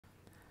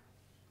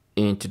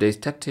In today's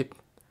tech tip,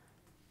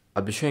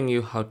 I'll be showing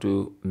you how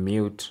to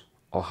mute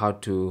or how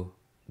to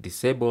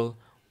disable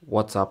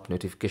WhatsApp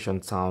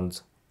notification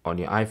sounds on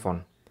your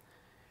iPhone.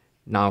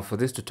 Now for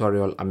this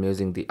tutorial, I'm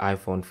using the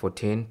iPhone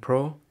 14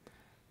 Pro,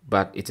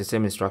 but it's the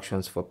same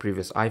instructions for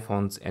previous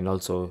iPhones and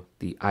also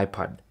the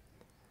iPad.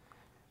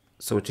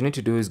 So what you need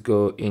to do is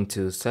go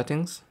into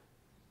settings.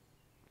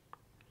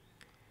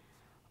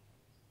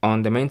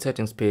 On the main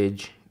settings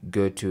page,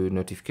 go to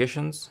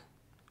notifications,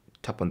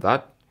 tap on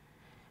that,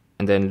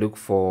 and then look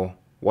for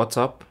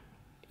WhatsApp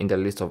in the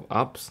list of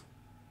apps.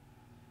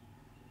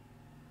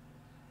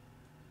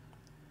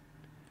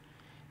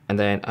 And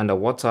then under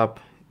WhatsApp,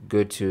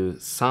 go to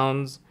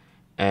sounds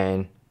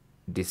and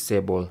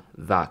disable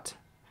that.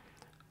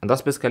 And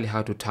that's basically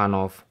how to turn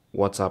off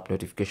WhatsApp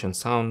notification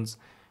sounds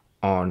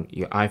on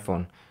your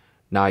iPhone.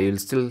 Now you'll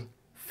still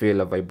feel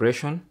a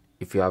vibration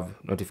if you have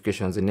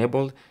notifications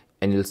enabled,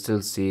 and you'll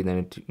still see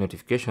the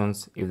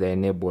notifications if they're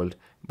enabled,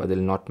 but they'll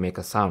not make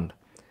a sound.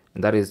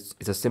 And it's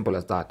as simple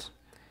as that.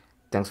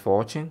 Thanks for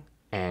watching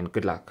and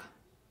good luck.